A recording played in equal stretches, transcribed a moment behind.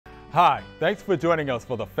Hi, thanks for joining us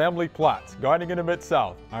for the Family Plots, Gardening in the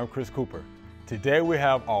Mid-South. I'm Chris Cooper. Today we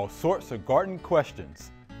have all sorts of garden questions.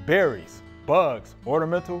 Berries, bugs,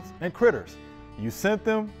 ornamentals, and critters. You sent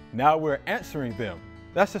them, now we're answering them.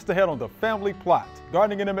 That's just ahead on the Family Plot,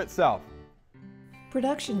 Gardening in the Mid-South.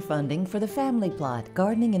 Production funding for the Family Plot,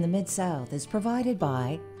 Gardening in the Mid-South is provided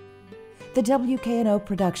by the WKNO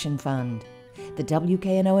Production Fund, the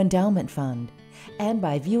WKNO Endowment Fund, and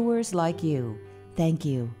by viewers like you. Thank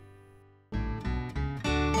you.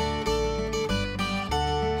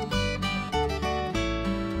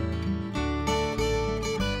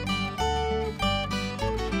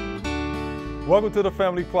 Welcome to the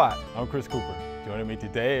Family Plot. I'm Chris Cooper. Joining me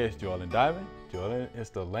today is Joellen Diamond. Joellen is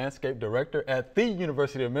the landscape director at the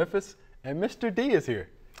University of Memphis, and Mr. D is here.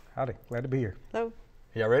 Howdy, glad to be here. Hello.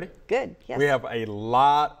 Y'all ready? Good, yes. We have a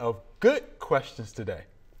lot of good questions today.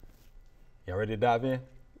 Y'all ready to dive in?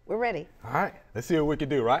 We're ready. All right, let's see what we can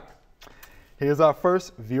do, right? Here's our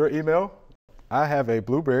first viewer email. I have a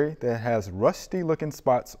blueberry that has rusty looking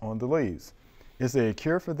spots on the leaves. Is there a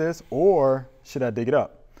cure for this, or should I dig it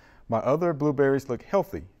up? My other blueberries look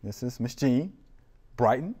healthy. This is Miss Jean,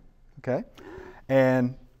 Brighton, okay?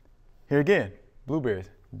 And here again, blueberries,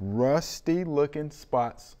 rusty looking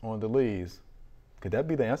spots on the leaves. Could that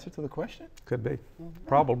be the answer to the question? Could be.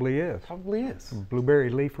 Probably is. Probably is. Blueberry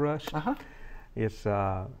leaf rust. Uh-huh. It's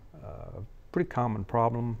a pretty common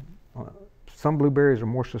problem. Some blueberries are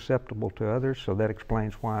more susceptible to others, so that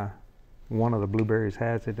explains why one of the blueberries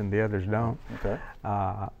has it and the others don't. Okay.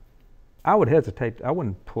 I would hesitate. I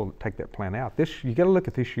wouldn't take that plant out. You got to look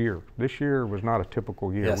at this year. This year was not a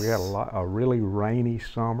typical year. Yes. We had a really rainy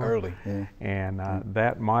summer, Early, yeah. and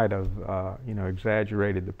that might have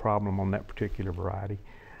exaggerated the problem on that particular variety.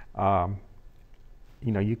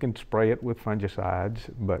 You can spray it with fungicides,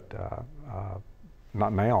 but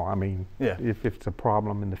not now. I mean, yeah. if it's a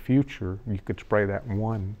problem in the future, you could spray that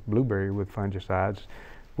one blueberry with fungicides,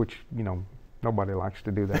 which nobody likes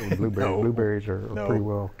to do that with blueberries. No. Blueberries are No. pretty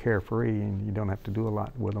well carefree, and you don't have to do a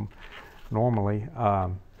lot with them normally.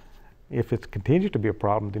 If it continues to be a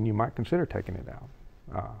problem, then you might consider taking it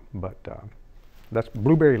out. But that's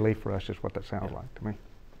blueberry leaf rust is what that sounds like to me.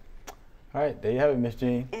 All right, there you have it, Miss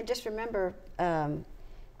Jean. And just remember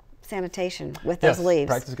sanitation with those leaves.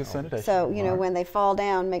 Practice good sanitation. So, when they fall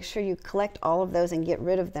down, make sure you collect all of those and get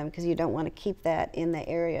rid of them, because you don't want to keep that in the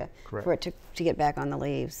area Correct. for it to get back on the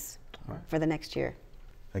leaves for the next year.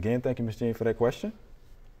 Again, thank you, Ms. Jean, for that question.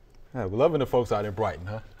 All right, we're loving the folks out in Brighton,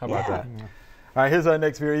 huh? How about that? Yeah. All right, here's our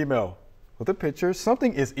next viewer email with a picture.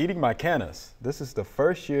 Something is eating my cannas. This is the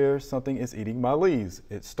first year something is eating my leaves.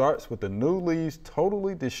 It starts with the new leaves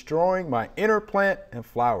totally destroying my inner plant and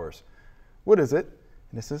flowers. What is it?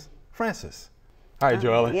 And this is Francis. All right,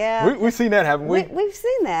 Joellen. Yeah. We've seen that, haven't we? We've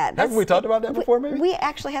seen that. Haven't we talked about that before, maybe? We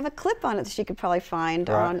actually have a clip on it that you could probably find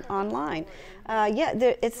online.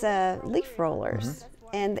 It's leaf rollers,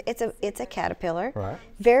 and it's a caterpillar. Right.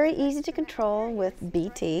 Very easy to control with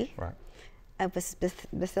BT. Right.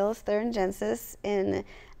 Bacillus thuringiensis,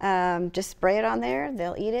 and just spray it on there.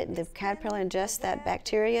 They'll eat it. The caterpillar ingests that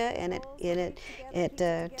bacteria, and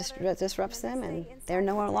it disrupts them, and they're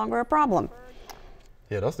no longer a problem.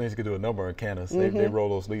 Yeah, those things could do a number on cannas. They roll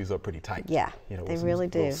those leaves up pretty tight. Yeah, they really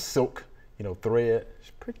do. Silk, thread.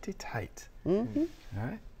 It's pretty tight. All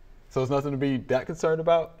right. So it's nothing to be that concerned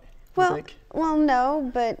about, you think? Well,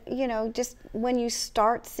 no, but just when you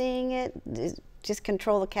start seeing it, just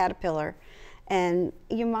control the caterpillar, and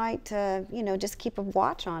you might, just keep a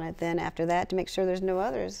watch on it. Then after that, to make sure there's no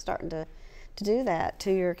others starting to do that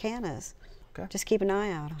to your cannas. Okay. Just keep an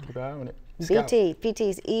eye out on it. Keep an eye on it. BT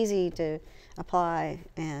is easy to apply,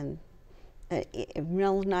 and a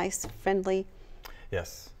real nice, friendly.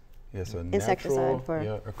 Yes, a insecticide natural, for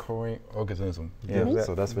occurring organism. Yeah,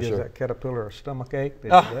 so that's for gives sure. That caterpillar a stomach ache that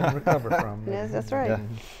it doesn't recover from. Yes, that's right.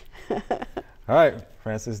 Yeah. All right,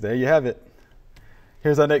 Francis, there you have it.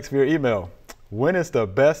 Here's our next viewer email. When is the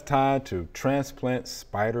best time to transplant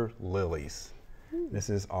spider lilies? This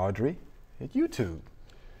is Audrey at YouTube.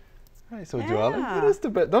 All right, so Joellen, what is the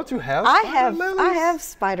best? Don't you have spider lilies? I have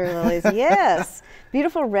spider lilies, yes.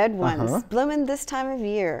 Beautiful red ones, blooming this time of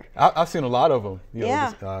year. I've seen a lot of them.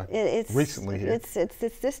 It's recently here.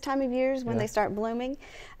 It's this time of year when they start blooming.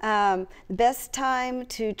 The best time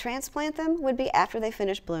to transplant them would be after they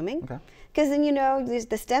finish blooming. Okay. Because then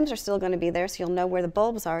the stems are still going to be there, so you'll know where the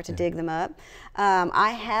bulbs are to dig them up. I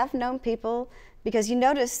have known people, because you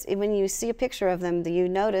notice when you see a picture of them, you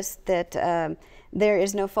notice that there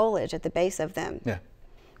is no foliage at the base of them. Yeah.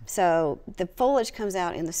 So the foliage comes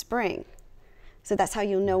out in the spring. So that's how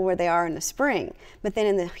you'll know where they are in the spring. But then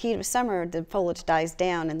in the heat of summer, the foliage dies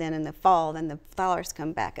down, and then in the fall, then the flowers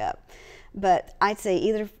come back up. But I'd say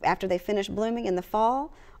either after they finish blooming in the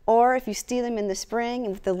fall, or if you see them in the spring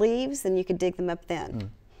and with the leaves, then you could dig them up then.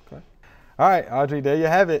 Okay. All right, Audrey, there you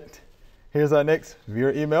have it. Here's our next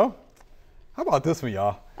viewer email. How about this one,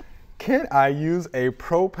 y'all? Can I use a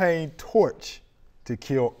propane torch to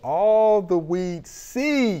kill all the weed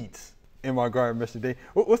seeds in my garden, Mr. D?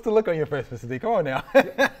 What's the look on your face, Mr. D? Come on now.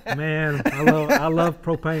 Man, I love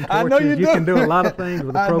propane torches. I know you do. Can do a lot of things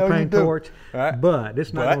with a propane torch, right. But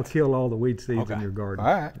it's not going to kill all the weed seeds in your garden.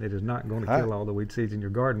 All right. It is not going to kill all the weed seeds in your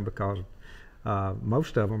garden because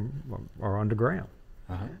most of them are underground.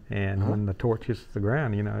 And when the torch hits the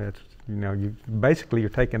ground, you basically you're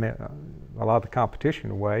taking you're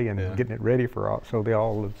competition away and getting it ready for all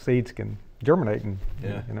the seeds can germinate and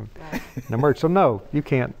emerge. So no, you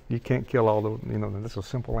can't kill all the. That's a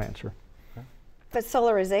simple answer. But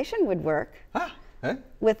solarization would work. Hey?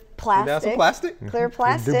 With plastic, some plastic, clear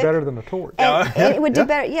plastic. It'd do better than a torch. And it would do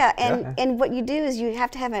better, And what you do is you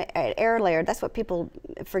have to have an air layer. That's what people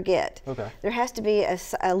forget. Okay. There has to be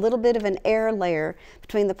a little bit of an air layer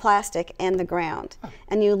between the plastic and the ground,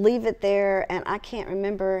 and you leave it there. And I can't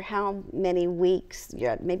remember how many weeks.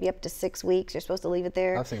 Maybe up to 6 weeks. You're supposed to leave it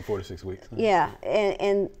there. I've seen 4 to 6 weeks. Yeah,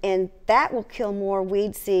 and that will kill more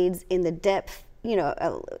weed seeds in the depth.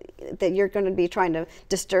 That you're going to be trying to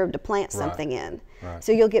disturb to plant something in. Right.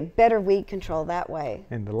 So you'll get better weed control that way.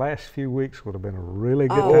 And the last few weeks would have been a really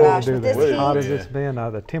good time to do that. As hot as it's been,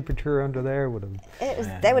 the temperature under there would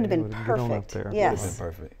have. That would have been perfect. Yes. Would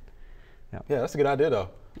have been perfect. Yeah, that's a good idea though.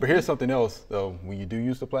 But here's something else though. When you do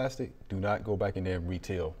use the plastic, do not go back in there and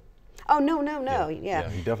re-till. Oh no! Yeah.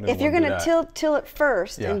 You definitely if you're going to till it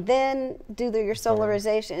first and then do your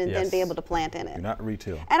solarization and then be able to plant in it. Do not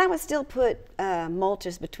re-till. And I would still put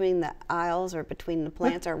mulches between the aisles or between the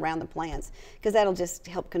plants or around the plants because that'll just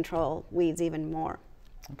help control weeds even more.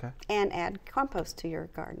 Okay. And add compost to your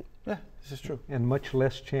garden. Yeah, this is true. And much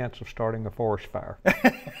less chance of starting a forest fire.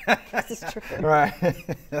 This is true. Right,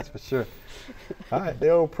 that's for sure. All right, the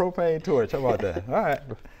old propane torch. How about that? All right.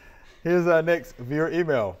 Here's our next viewer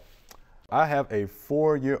email. I have a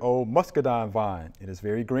 4-year-old muscadine vine. It is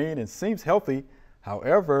very green and seems healthy.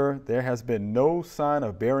 However, there has been no sign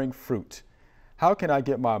of bearing fruit. How can I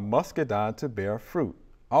get my muscadine to bear fruit?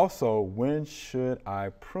 Also, when should I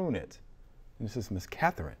prune it? And this is Miss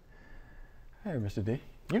Catherine. Hey, Mr. D.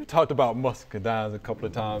 You've talked about muscadines a couple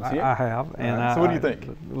of times here. I have. And so what do you think?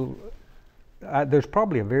 There's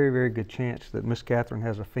probably a very, very good chance that Miss Catherine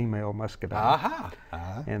has a female muscadine.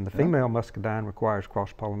 And the female muscadine requires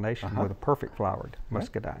cross-pollination with a perfect flowered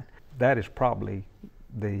muscadine. That is probably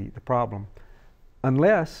the problem.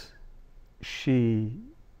 Unless she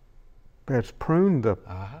has pruned the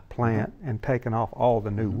plant and taken off all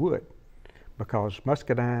the new wood, because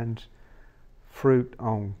muscadines fruit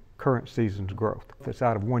on current season's growth. It's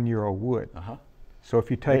out of 1-year-old wood. So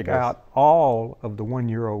if you take out all of the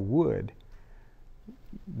 1-year-old wood,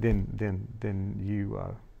 then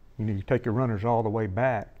you take your runners all the way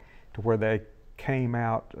back to where they came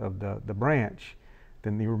out of the branch,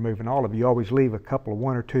 then you're removing all of it. You always leave a couple of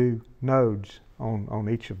 1 or 2 nodes on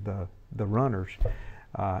each of the runners,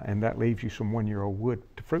 and that leaves you some 1-year-old wood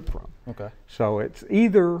to fruit from. Okay. So it's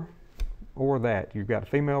either or that. You've got a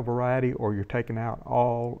female variety or you're taking out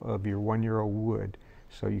all of your 1-year-old wood,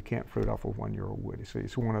 so you can't fruit off of 1-year-old wood.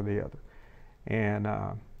 It's one or the other. And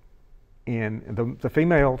the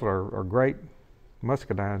females are great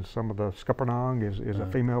muscadines. Some of the Scuppernong is a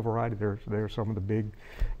female variety. There's some of the big,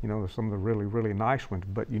 some of the really, really nice ones,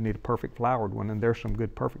 but you need a perfect flowered one, and there's some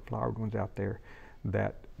good perfect flowered ones out there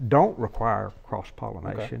that don't require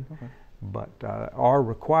cross-pollination, but are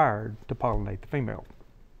required to pollinate the female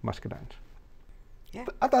muscadines. Yeah.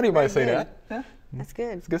 I thought he might say that. Yeah. That's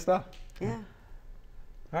good. It's good stuff. Yeah. All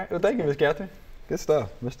right, well, thank you, Miss Catherine. Good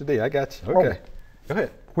stuff. Mr. D, I got you. Okay. Go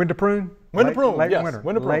ahead. When to prune? When to prune, late yes. winter.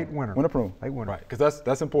 When to prune. Late winter. When to prune. Late winter. Right, because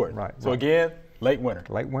that's important. Right. So again, late winter.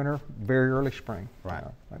 Late winter, very early spring. Right.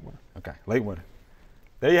 Late winter. Okay, late winter.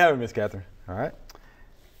 There you have it, Miss Catherine. All right.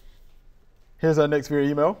 Here's our next viewer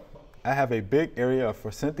email. I have a big area of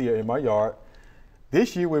forsythia in my yard.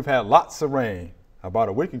 This year we've had lots of rain. About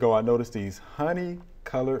a week ago, I noticed these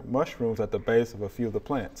honey-colored mushrooms at the base of a few of the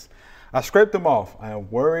plants. I scraped them off. I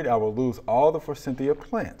am worried I will lose all the forsythia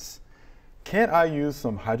plants. Can I use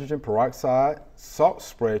some hydrogen peroxide salt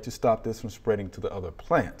spray to stop this from spreading to the other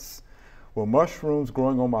plants? Will mushrooms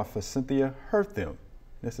growing on my forsythia hurt them?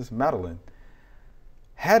 This is Madeline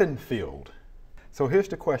Haddonfield. So here's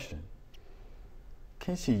the question.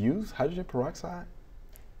 Can she use hydrogen peroxide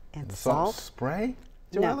and salt spray?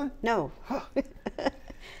 Joellen? No.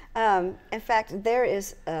 In fact, there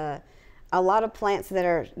is a lot of plants that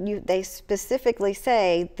are, they specifically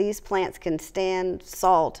say these plants can stand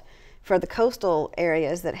salt for the coastal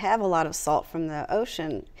areas that have a lot of salt from the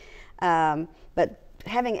ocean. But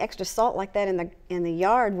having extra salt like that in the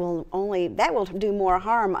yard will do more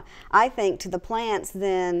harm, I think, to the plants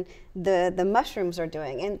than the mushrooms are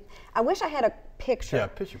doing. And I wish I had a picture. Yeah, a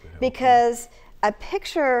picture would help. Because a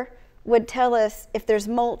picture would tell us if there's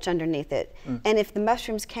mulch underneath it, and if the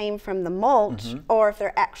mushrooms came from the mulch, or if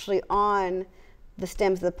they're actually on the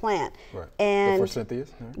stems of the plant. Right. And the forsythias?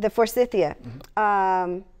 The forsythia.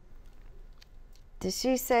 Did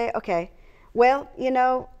she say, okay, well, you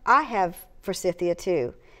know, I have forsythia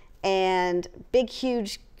too, and big,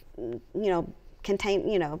 huge,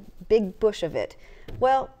 big bush of it.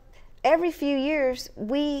 Well, every few years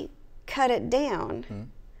we cut it down.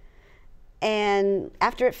 And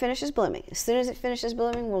after it finishes blooming, as soon as it finishes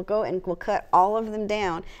blooming, we'll go and we'll cut all of them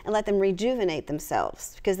down and let them rejuvenate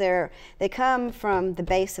themselves, because they come from the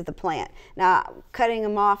base of the plant. Now, cutting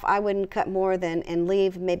them off, I wouldn't cut more than and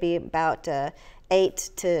leave maybe about 8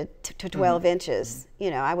 to 12 inches. You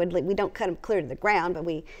know, we don't cut them clear to the ground, but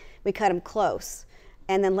we cut them close,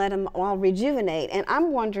 and then let them all rejuvenate. And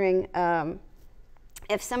I'm wondering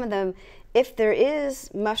if some of them, if there is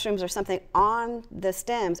mushrooms or something on the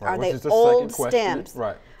stems, Right, are they which is the old second question. stems?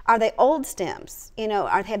 Right. Are they old stems? You know,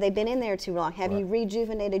 have they been in there too long? Have you Right.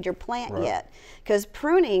 rejuvenated your plant Right. yet? Because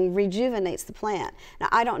pruning rejuvenates the plant. Now,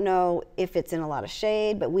 I don't know if it's in a lot of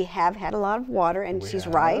shade, but we have had a lot of water, and she's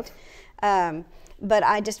right. But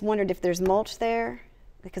I just wondered if there's mulch there,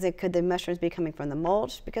 because could the mushrooms be coming from the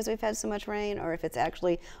mulch because we've had so much rain, or if it's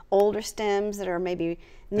actually older stems that are maybe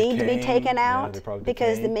need to be taken out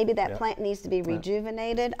because maybe that plant needs to be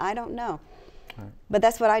rejuvenated. I don't know. Right. But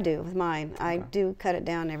that's what I do with mine. I do cut it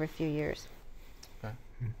down every few years. Okay.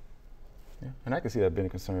 Yeah. And I can see that being a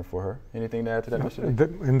concern for her. Anything to add to that, Mr. D?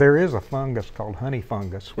 And there is a fungus called honey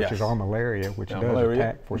fungus, which is Yes. armillaria, which does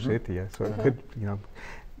attack forsythia. So it could,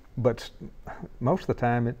 but most of the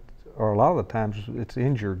time, or a lot of the times, it's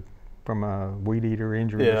injured from a weed eater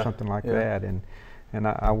injury or something like that. And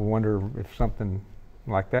I wonder if something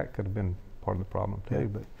like that could have been part of the problem too.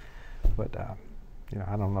 But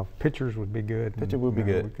I don't know. Pictures would be good. Picture would be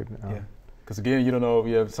good. Because again, you don't know if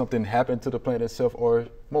you have something happen to the plant itself or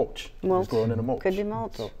mulch. Mulch. It's growing in the mulch. Could be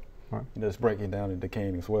mulch. So, it's breaking down and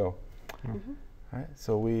decaying as well. All right.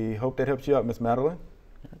 So we hope that helps you out, Ms. Madeline.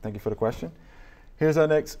 Thank you for the question. Here's our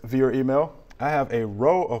next viewer email. I have a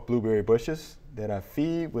row of blueberry bushes that I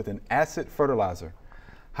feed with an acid fertilizer.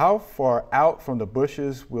 How far out from the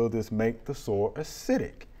bushes will this make the soil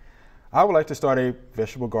acidic? I would like to start a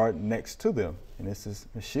vegetable garden next to them. And this is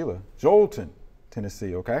Ms. Sheila, Joelton,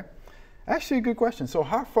 Tennessee, okay? Actually, a good question. So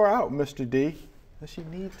how far out, Mr. D, does she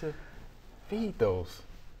need to feed those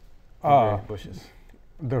blueberry bushes?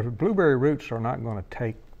 The blueberry roots are not going to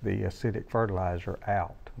take the acidic fertilizer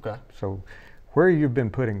out. Okay. So where you've been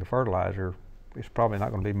putting the fertilizer, it's probably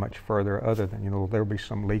not going to be much further, other than, there'll be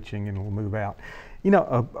some leaching and it'll move out.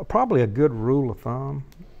 Probably a good rule of thumb,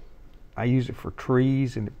 I use it for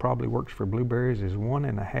trees and it probably works for blueberries, is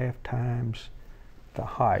 1.5 times the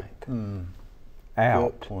height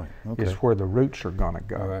out is where the roots are going to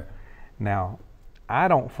go. Right. Now, I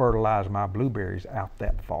don't fertilize my blueberries out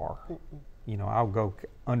that far. I'll go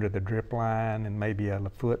under the drip line and maybe a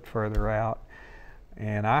foot further out.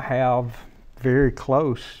 And I have very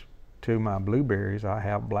close to my blueberries, I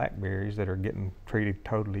have blackberries that are getting treated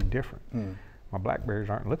totally different. My blackberries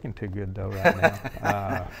aren't looking too good though right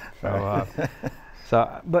now.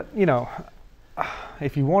 But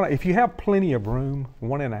if you have plenty of room,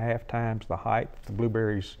 1.5 times the height. The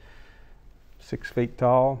blueberries 6 feet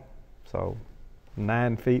tall, so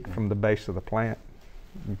 9 feet from the base of the plant,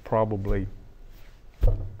 probably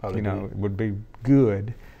it would be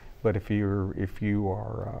good. But if you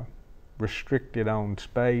are restricted on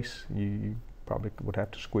space, you probably would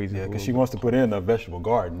have to squeeze it. Yeah, because she wants to put in a vegetable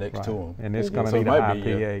garden next to them. And it's going to need a high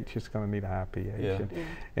pH. It's going to need a high pH.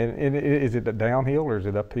 And is it downhill or is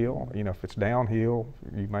it uphill? If it's downhill,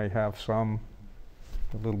 you may have a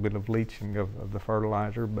little bit of leaching of the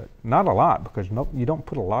fertilizer, but not a lot, because you don't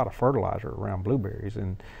put a lot of fertilizer around blueberries,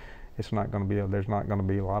 and it's not going to be there's not going to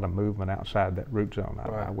be a lot of movement outside that root zone.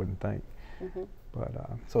 I wouldn't think. But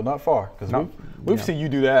so not far, because we've seen you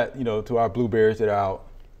do that, to our blueberries that are out,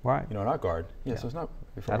 in our garden. So it's not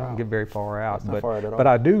very far I don't get very far out, but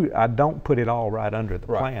I don't put it all right under the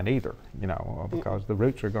plant either, because the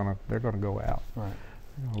roots they're going to go out. Right.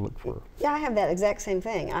 Look for. Yeah, I have that exact same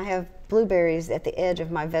thing. I have blueberries at the edge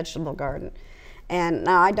of my vegetable garden, and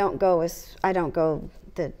now I don't go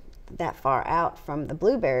the that far out from the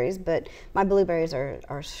blueberries, but my blueberries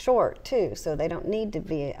are short too, so they don't need to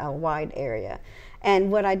be a wide area.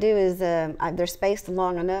 And what I do is they're spaced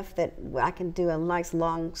long enough that I can do a nice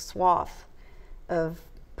long swath of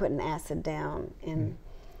putting acid down, and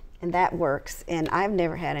that works. And I've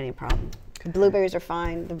never had any problem. The blueberries are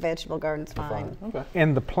fine. The vegetable garden's fine. Okay.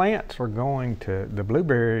 And the plants are going to, the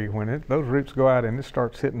blueberry, when those roots go out and it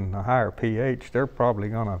starts hitting a higher pH, they're probably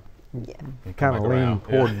going to kind of lean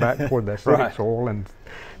back toward that acidic soil. And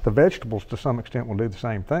the vegetables, to some extent, will do the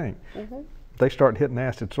same thing. If they start hitting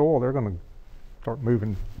acid soil, they're going to start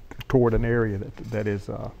moving toward an area that is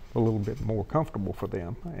a little bit more comfortable for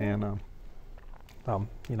them. And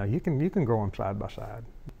you know, you can grow them side by side.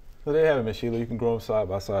 So there you have it, Ms. Sheila. You can grow them side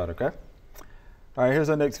by side, okay? All right, here's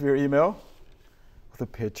our next viewer email with a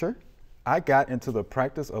picture. I got into the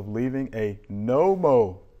practice of leaving a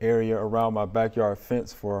no-mow area around my backyard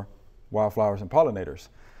fence for wildflowers and pollinators.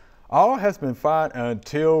 All has been fine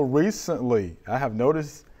until recently. I have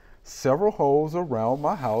noticed several holes around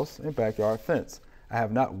my house and backyard fence. I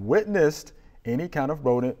have not witnessed any kind of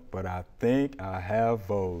rodent, but I think I have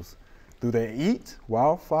voles. Do they eat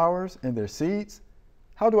wildflowers and their seeds?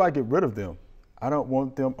 How do I get rid of them? I don't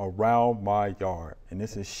want them around my yard. And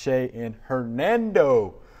this is Shay in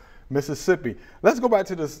Hernando, Mississippi. Let's go back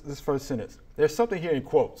to this first sentence. There's something here in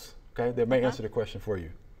quotes, okay, that may answer the question for you.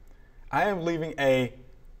 I am leaving a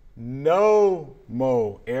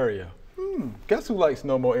no-mow area. Guess who likes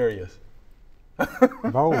no-mow areas?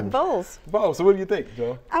 Voles. Voles. Voles. So what do you think,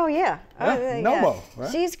 Joe? Oh yeah. No-mow,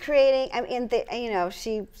 right? She's creating. I mean,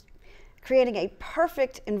 she's creating a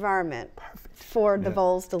perfect environment for the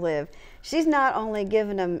voles to live. She's not only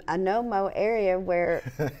giving them a no-mow area where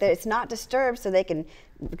it's not disturbed so they can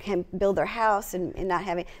build their house and not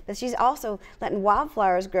having, but she's also letting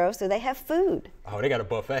wildflowers grow so they have food. Oh, they got a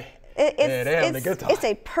buffet. They're having a good time. It's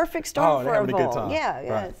a perfect storm for a vole. Yeah,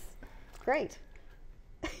 right. It's great.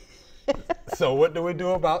 So what do we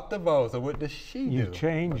do about the voles? So what does she do? You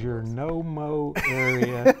change your no-mow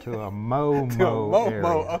area to a mow-mow area.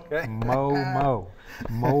 Okay. Mow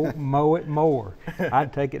it more.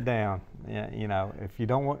 I'd take it down. Yeah, you know, if you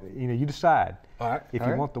don't want, you know, you decide. All right. If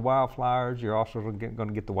you want the wildflowers, you're also going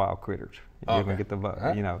to get the wild critters. You're going to get the,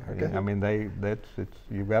 you know, I mean,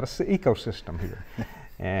 you've got an ecosystem here.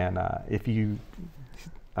 And if you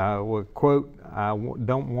will quote,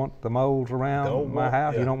 don't want the moles around my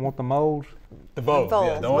house. You don't want the moles. The voles.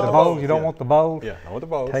 Yeah, the voles. You don't want the voles. Yeah, don't want the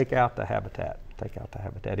voles. Take out the habitat. Take out the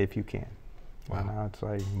habitat if you can. Wow. And I'd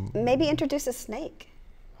say maybe introduce a snake.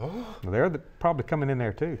 Oh. They're probably coming in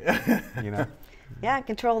there too. You know. Yeah,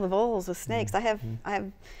 control the voles with snakes. I have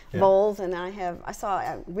voles, and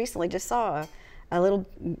I recently just saw a little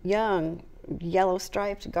young yellow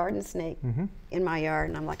striped garden snake in my yard,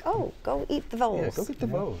 and I'm like, oh, go eat the voles. Yeah, go eat the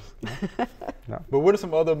voles. No. But what are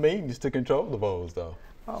some other means to control the voles, though?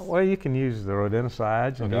 Oh, well, you can use the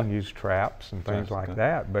rodenticides, and you can use traps and things like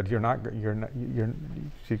that. But you're not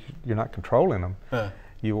controlling them.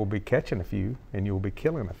 You will be catching a few, and you will be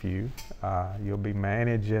killing a few. You'll be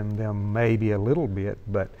managing them maybe a little bit,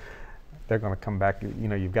 but they're going to come back. You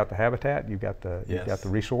know, you've got the habitat, you've got the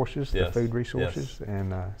resources, the food resources,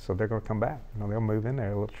 and so they're going to come back. You know, they'll move in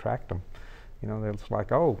there. They'll attract them. You know, it's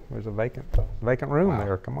like, oh, there's a vacant room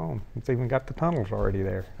there. Come on, it's even got the tunnels already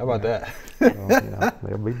there. How about that? So, you know,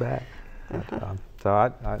 they'll be back. But,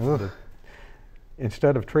 so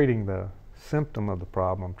instead of treating the symptom of the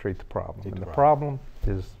problem, treat the problem. And the problem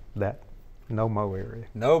is that no-mow area.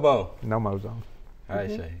 No-mow. No-mow zone. All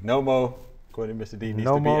right, Shay. No-mow, according to Mr. D, needs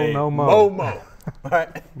no to be mow, a no mow. mo-mow. All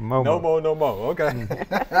right? No-mow, no-mow. Okay.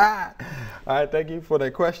 All right, thank you for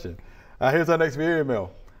that question. Here's our next video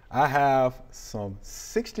email. I have some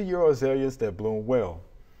 60-year-old azaleas that bloom well.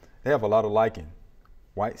 They have a lot of lichen,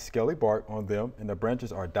 white scaly bark on them, and the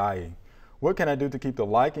branches are dying. What can I do to keep the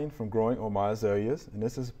lichen from growing on my azaleas? And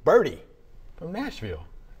this is Birdie from Nashville.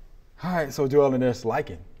 All right, so Joelle, and there's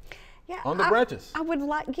lichen on the branches. I would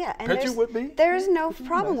like, and there's no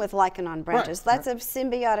problem with lichen on branches. That's a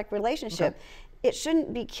symbiotic relationship. Okay. It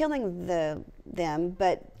shouldn't be killing them,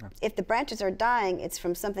 but if the branches are dying, it's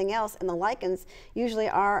from something else, and the lichens usually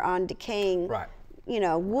are on decaying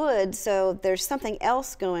wood, so there's something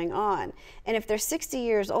else going on. And if they're 60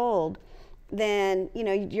 years old, then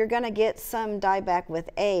you're going to get some dieback with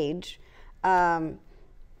age.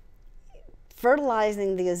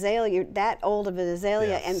 Fertilizing the azalea, that old of an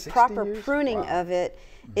azalea, and proper pruning of it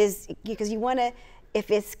is because you want to. If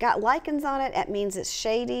it's got lichens on it, that means it's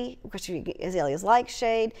shady, because azaleas like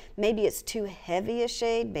shade. Maybe it's too heavy a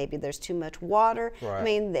shade. Maybe there's too much water. Right. I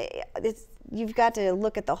mean, you've got to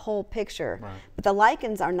look at the whole picture. Right. But the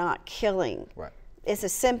lichens are not killing it's a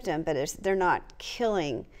symptom, but they're not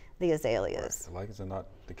killing the azaleas. Right. The lichens are not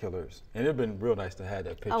the killers. And it'd been real nice to have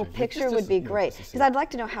that picture. Oh, picture would be great, because I'd like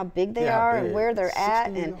to know how big they are and where they're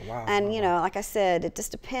at, and you know, like I said, it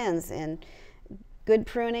just depends. And good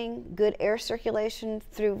pruning, good air circulation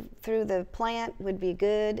through the plant would be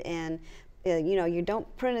good, and you know, you don't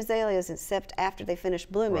prune azaleas except after they finish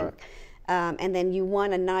blooming. Right. And then you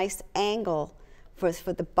want a nice angle for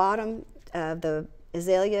the bottom of the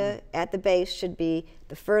azalea at the base should be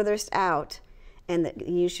the furthest out, and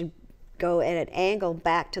you should go at an angle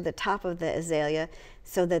back to the top of the azalea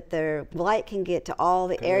so that the light can get to all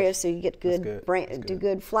the areas, so you get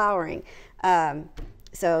good flowering.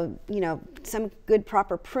 So, you know, some good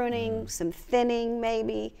proper pruning, some thinning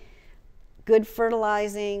maybe, good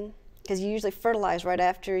fertilizing, because you usually fertilize right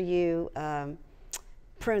after you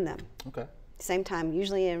prune them. Okay. Same time,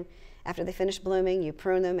 usually after they finish blooming, you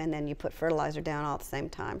prune them and then you put fertilizer down all at the same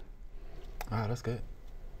time. Ah, that's good.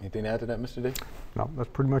 Anything to add to that, Mr. D? No, that's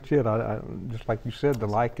pretty much it. Just like you said, the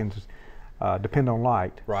lichens depend on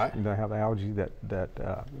light. Right. They have algae that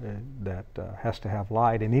has to have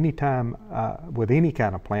light. And any time with any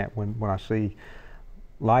kind of plant, when I see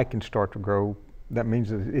lichens start to grow, that means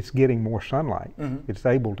that it's getting more sunlight. It's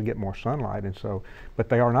able to get more sunlight, and so, but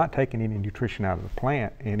they are not taking any nutrition out of the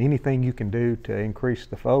plant. And anything you can do to increase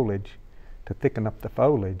the foliage, to thicken up the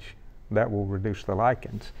foliage, that will reduce the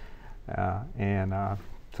lichens.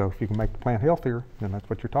 So if you can make the plant healthier, then that's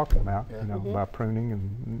what you're talking about. You know, by pruning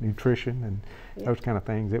and nutrition and those kind of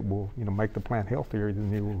things, it will, you know, make the plant healthier.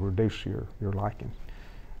 Then it will reduce your lichens.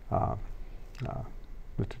 It's a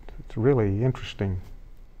really interesting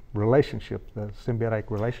relationship, the symbiotic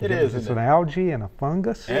relationship. It is. It's an algae and a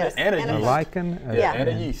fungus, and a lichen, and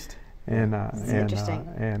a yeast. But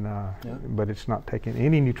it's not taking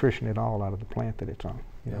any nutrition at all out of the plant that it's on.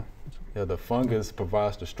 You know? Yeah, the fungus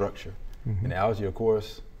provides the structure, and algae, of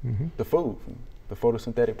course, the food, the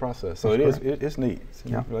photosynthetic process. So it's neat. It's a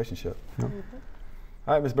neat relationship. All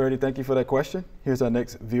right, Ms. Birdie, thank you for that question. Here's our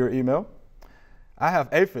next viewer email. I have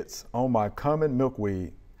aphids on my common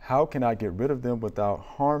milkweed. How can I get rid of them without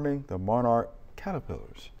harming the monarch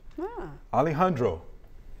caterpillars? Alejandro,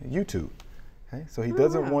 YouTube. Okay, so he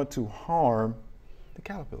doesn't want to harm the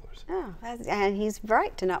caterpillars. And he's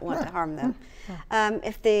right to not want to harm them.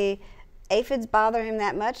 If the aphids bother him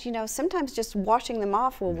that much, you know, sometimes just washing them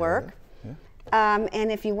off will work.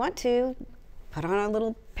 And if you want to, put on a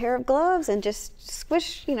little pair of gloves and just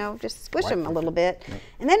squish, you know, just squish them a little bit,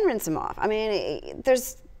 and then rinse them off. I mean,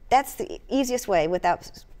 that's the easiest way without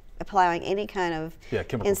applying any kind of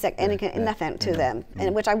insect, nothing to them,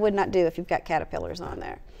 and which I would not do if you've got caterpillars on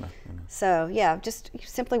there. So yeah, just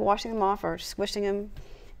simply washing them off or squishing them.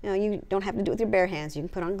 You know, you don't have to do it with your bare hands. You can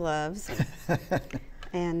put on gloves,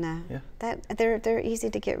 and they're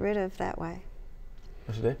easy to get rid of that way.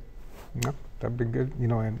 Mr. Day? Yep, that'd be good. You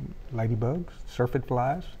know, and ladybugs, syrphid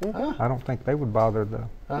flies. I don't think they would bother the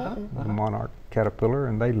monarch caterpillar,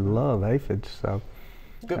 and they love aphids. So.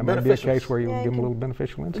 That may be a case where you give them a little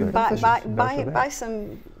beneficial insect. Buy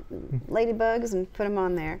some ladybugs and put them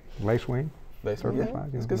on there. Lacewing. It's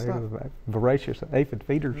good stuff. Voracious aphid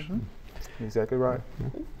feeders. Exactly right.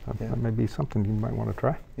 That may be something you might want to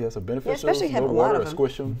try. Yeah, it's a beneficial. Especially have a lot of them.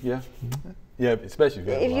 Squish them. Yeah, especially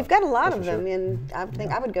if you've got a lot of them. And I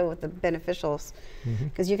think I would go with the beneficials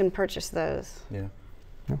because you can purchase those.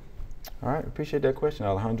 All right, appreciate that question,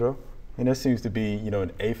 Alejandro. And there seems to be, you know,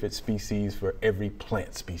 an aphid species for every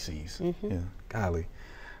plant species. Golly.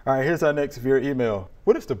 All right, here's our next viewer email.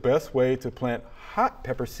 What is the best way to plant hot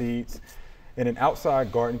pepper seeds in an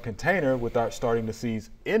outside garden container without starting the seeds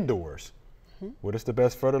indoors? What is the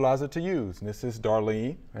best fertilizer to use? And this is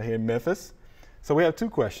Darlene right here in Memphis. So we have two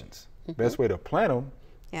questions. Best way to plant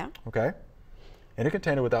them, okay, in a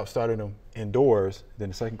container without starting them indoors. Then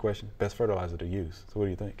the second question, best fertilizer to use. So what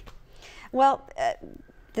do you think? Well,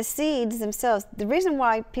 the seeds themselves, the reason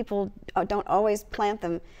why people don't always plant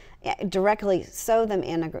them directly, sow them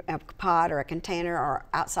in a pot or a container or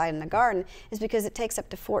outside in the garden is because it takes up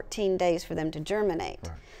to 14 days for them to germinate.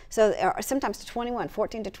 So sometimes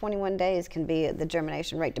 14 to 21 days can be the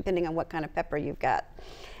germination rate depending on what kind of pepper you've got.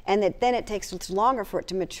 And then it takes longer for it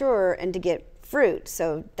to mature and to get fruit.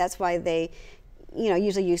 So that's why they, you know,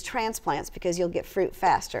 usually use transplants because you'll get fruit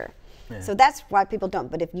faster. So that's why people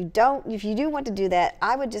don't. But if you do want to do that,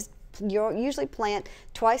 I would just usually plant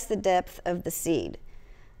twice the depth of the seed.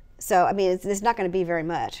 So I mean, it's not going to be very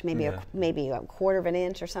much, maybe a quarter of an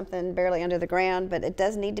inch or something, barely under the ground. But it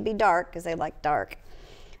does need to be dark because they like dark.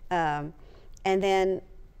 And then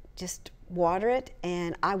just water it,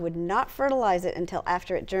 and I would not fertilize it until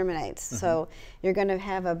after it germinates. So you're going to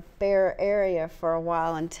have a bare area for a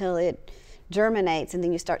while until it germinates, and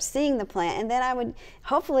then you start seeing the plant, and then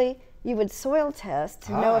hopefully you would soil test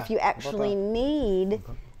to know if you actually need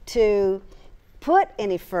to put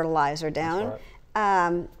any fertilizer down,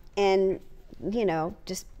 and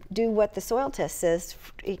just do what the soil test says,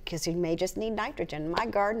 because you may just need nitrogen. My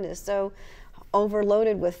garden is so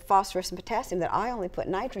overloaded with phosphorus and potassium that I only put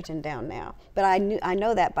nitrogen down now, but I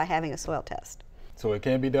know that by having a soil test. So it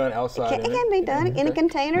can be done outside? It can be done in a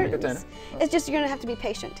container. It's just you're going to have to be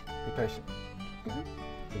patient. Be patient. So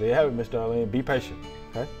there you have it, Ms. Darlene. Be patient.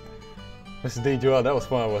 Okay. Mrs. D. Joel, that was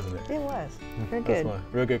fun, wasn't it? It was. Very good. good. Fun.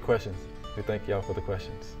 Real good questions. We thank y'all for the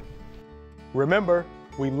questions. Remember,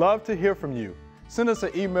 we love to hear from you. Send us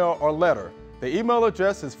an email or letter. The email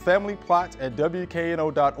address is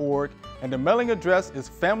familyplot@WKNO.org, and the mailing address is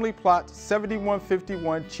Family Plot,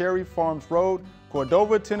 7151 Cherry Farms Road,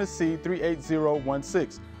 Cordova, Tennessee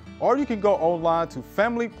 38016. Or you can go online to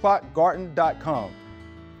familyplotgarden.com.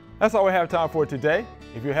 That's all we have time for today.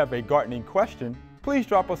 If you have a gardening question, please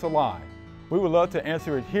drop us a line. We would love to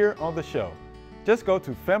answer it here on the show. Just go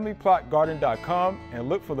to familyplotgarden.com and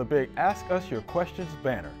look for the big Ask Us Your Questions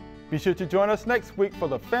banner. Be sure to join us next week for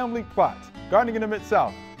the Family Plot, Gardening in the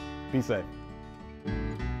Mid-South. Be safe.